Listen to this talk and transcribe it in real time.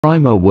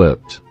Primer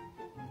worked.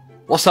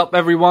 What's up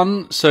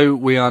everyone? So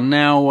we are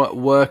now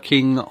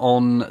working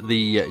on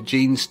the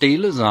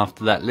Genestealers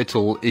after that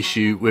little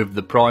issue with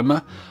the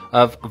primer.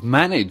 I've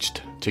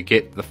managed to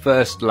get the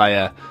first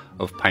layer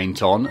of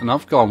paint on and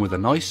I've gone with a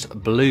nice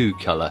blue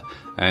colour,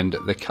 and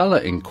the colour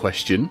in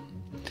question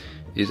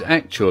is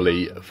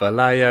actually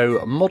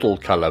Vallejo model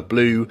colour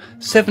blue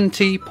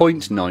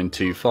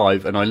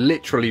 70.925, and I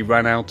literally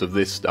ran out of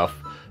this stuff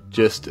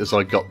just as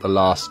I got the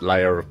last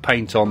layer of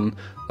paint on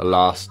the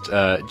last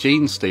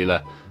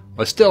Genestealer.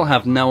 I still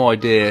have no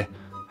idea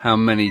how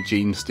many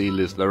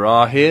Genestealers there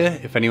are here.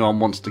 If anyone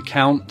wants to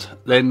count,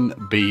 then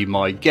be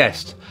my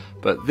guest.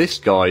 But this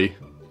guy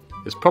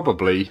is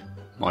probably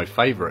my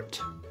favourite.